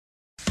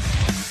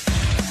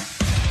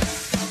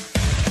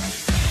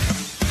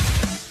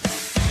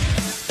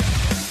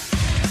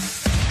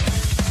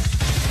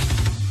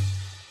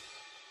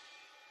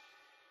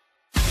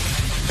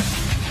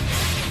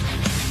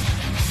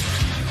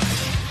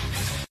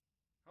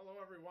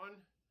everyone.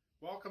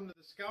 Welcome to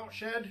the Scout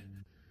Shed.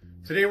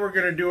 Today we're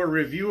going to do a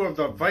review of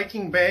the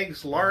Viking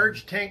Bags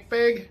large tank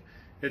bag.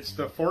 It's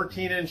the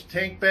 14-inch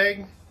tank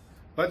bag.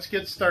 Let's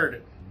get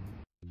started.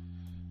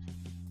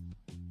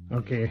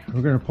 Okay,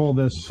 we're going to pull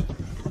this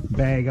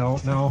bag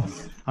out now.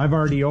 I've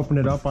already opened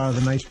it up out of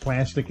the nice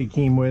plastic it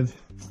came with.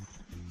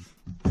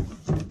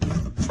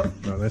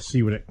 Now let's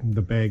see what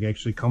the bag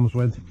actually comes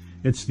with.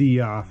 It's the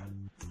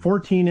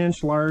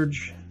 14-inch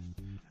large,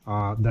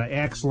 the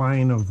Axe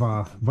line of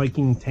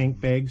Viking tank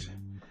bags,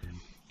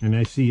 and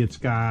I see it's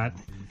got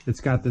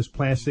this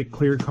plastic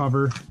clear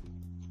cover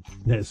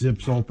that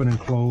zips open and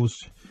close.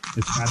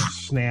 It's got a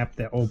snap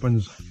that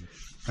opens.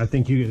 I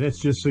think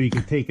that's just so you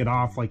can take it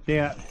off like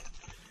that,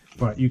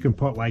 but you can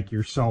put like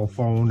your cell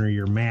phone or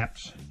your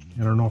maps.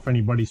 I don't know if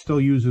anybody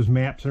still uses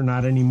maps or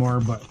not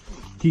anymore, but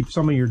keep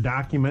some of your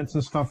documents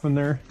and stuff in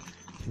there.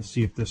 Let's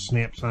see if this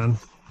snaps on.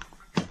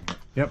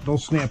 Yep, they'll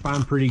snap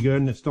on pretty good,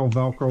 and it still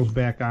velcros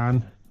back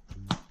on.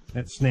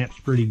 That snaps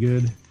pretty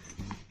good.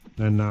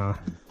 Then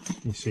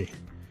you see,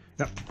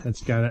 yep,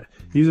 that's got it.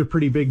 These are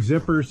pretty big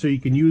zippers, so you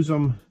can use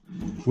them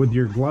with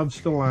your gloves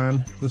still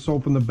on. Let's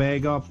open the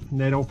bag up, and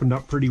that opened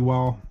up pretty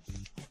well.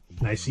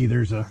 And I see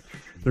there's a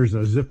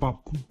zip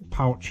up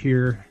pouch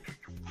here.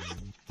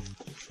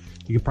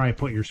 You could probably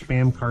put your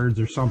spam cards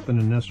or something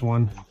in this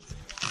one.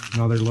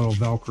 Another little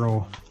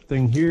velcro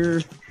thing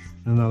here.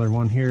 Another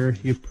one here.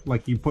 You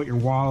put your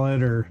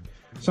wallet or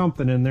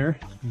something in there.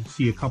 You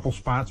see a couple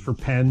spots for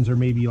pens or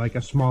maybe like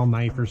a small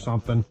knife or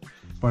something.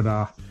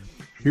 But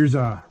here's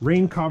a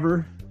rain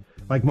cover.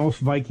 Like most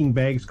Viking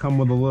bags come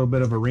with a little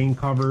bit of a rain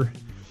cover.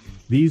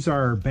 These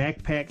are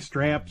backpack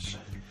straps,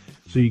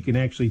 so you can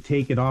actually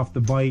take it off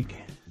the bike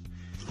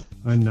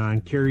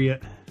and carry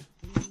it.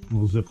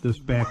 We'll zip this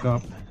back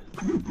up.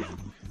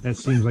 That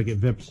seems like it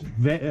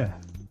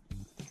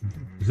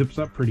zips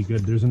up pretty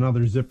good. There's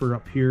another zipper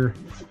up here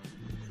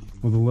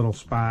with a little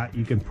spot.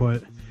 You can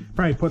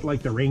probably put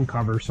like the rain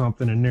cover or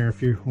something in there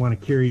if you want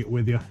to carry it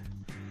with you.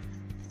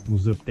 We'll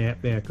zip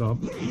that back up.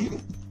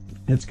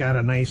 It's got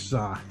a nice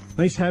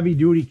heavy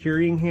duty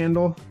carrying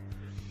handle.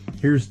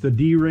 Here's the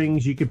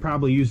D-rings. You could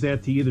probably use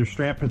that to either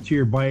strap it to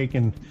your bike,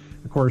 and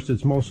of course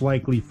it's most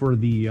likely for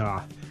the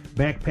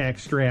backpack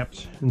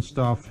straps and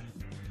stuff.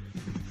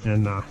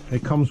 And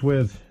it comes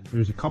with,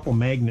 there's a couple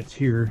magnets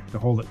here to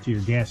hold it to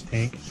your gas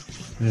tank,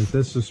 and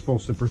this is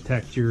supposed to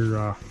protect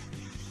your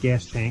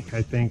gas tank,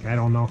 I think. I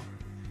don't know,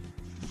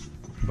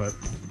 but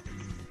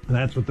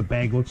that's what the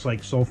bag looks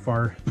like so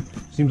far.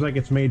 Seems like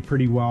it's made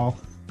pretty well.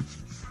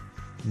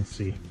 Let's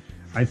see.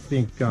 I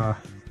think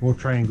we'll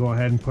try and go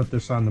ahead and put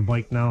this on the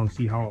bike now and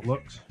see how it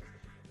looks.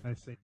 I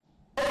say.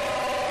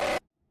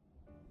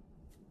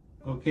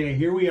 Okay,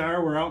 here we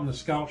are. We're out in the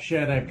Scout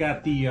Shed. I've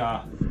got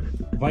the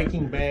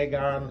Viking bag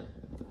on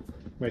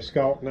my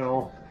Scout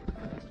now,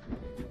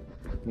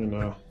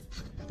 and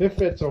it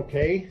fits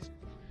okay.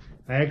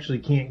 I actually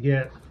can't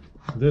get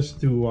this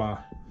to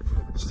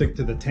stick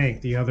to the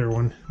tank, the other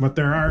one, but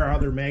there are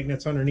other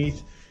magnets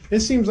underneath.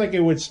 It seems like it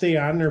would stay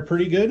on there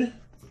pretty good.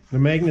 The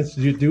magnets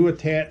do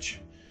attach,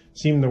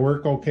 seem to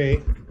work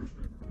okay.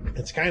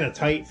 It's kind of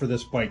tight for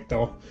this bike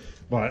though,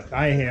 but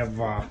I have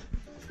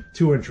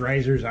 2-inch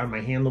risers on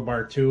my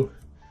handlebar too,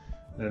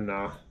 and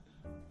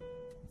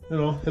you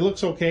know, it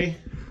looks okay.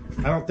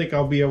 I don't think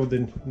I'll be able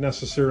to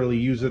necessarily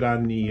use it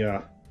on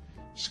the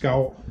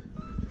Scout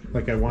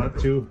like I want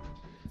to.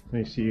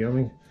 Let me see. I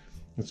mean,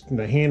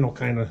 the handle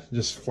kind of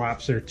just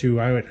flops there too.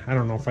 I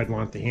don't know if I'd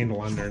want the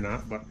handle on there or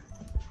not, but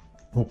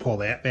we'll pull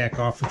that back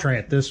off and try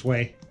it this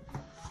way.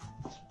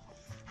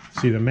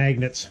 See, the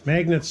magnets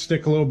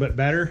stick a little bit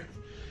better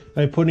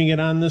by putting it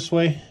on this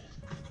way.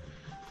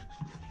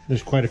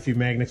 There's quite a few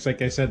magnets,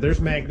 like I said.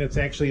 There's magnets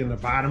actually in the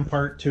bottom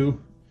part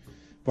too,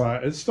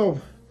 but it's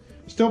still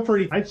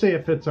pretty. I'd say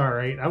it fits all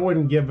right. I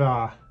wouldn't give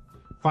 5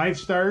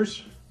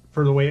 stars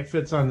for the way it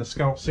fits on the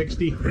Scout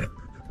 60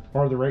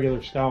 or the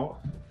regular Scout,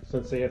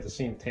 since they have the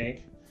same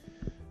tank.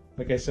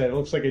 Like I said, it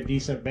looks like a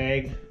decent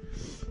bag.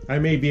 I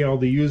may be able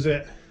to use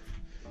it.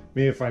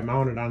 Maybe if I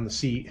mount it on the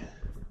seat,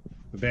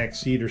 the back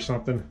seat or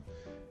something,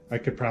 I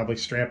could probably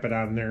strap it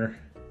on there.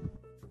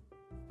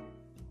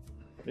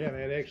 Yeah,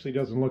 that actually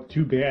doesn't look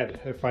too bad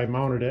if I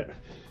mounted it.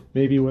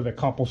 Maybe with a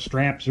couple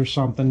straps or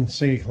something.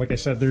 Say, like I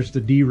said, there's the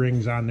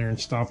D-rings on there and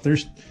stuff.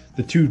 There's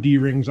the 2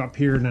 D-rings up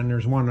here, and then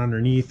there's one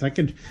underneath. I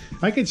could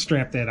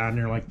strap that on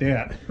there like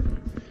that.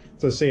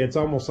 So say it's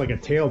almost like a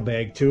tail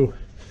bag too.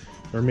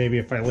 Or maybe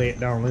if I lay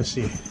it down, let's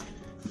see.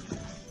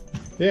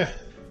 Yeah,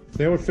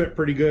 that would fit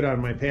pretty good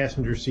on my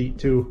passenger seat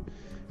too.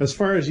 As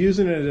far as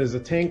using it as a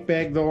tank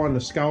bag though on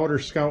the Scout or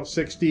Scout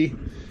 60,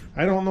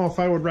 I don't know if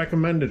I would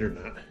recommend it or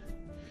not.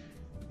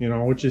 You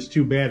know, which is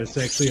too bad. It's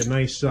actually a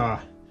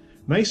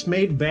nice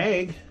made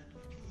bag.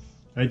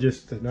 I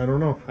don't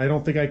know. I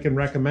don't think I can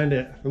recommend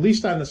it. At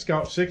least on the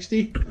Scout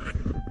 60.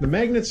 The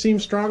magnets seem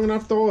strong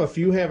enough though. If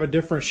you have a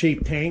different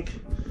shaped tank,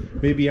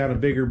 maybe on a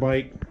bigger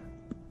bike,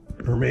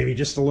 or maybe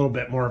just a little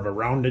bit more of a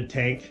rounded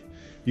tank,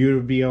 you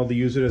would be able to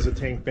use it as a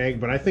tank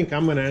bag. But I think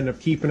I'm going to end up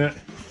keeping it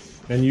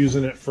and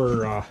using it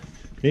for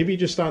maybe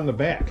just on the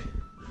back.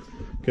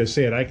 Because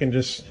say it, I can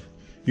just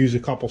use a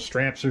couple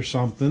straps or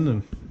something,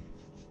 and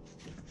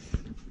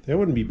that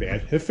wouldn't be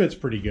bad. It fits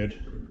pretty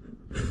good.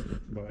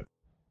 But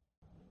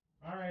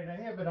all right, I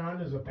have it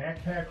on as a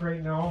backpack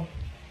right now.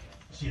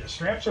 See, the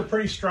straps are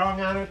pretty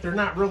strong on it. They're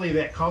not really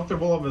that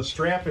comfortable of a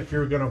strap if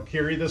you're going to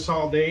carry this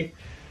all day,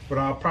 but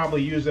I'll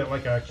probably use it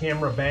like a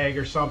camera bag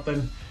or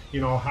something. You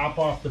know, hop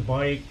off the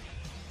bike,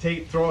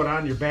 throw it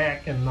on your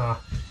back, and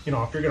you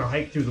know, if you're going to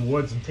hike through the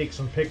woods and take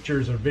some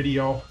pictures or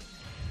video.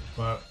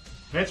 But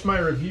that's my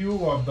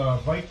review of the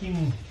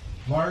Viking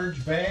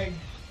large bag,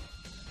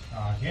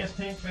 gas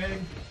tank bag.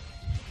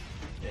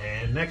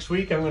 And next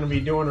week I'm going to be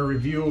doing a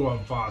review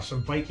of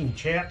some Viking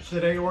chaps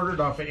that I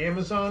ordered off of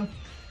Amazon.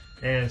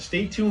 And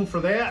stay tuned for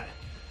that.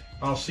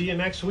 I'll see you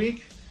next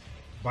week.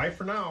 Bye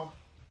for now.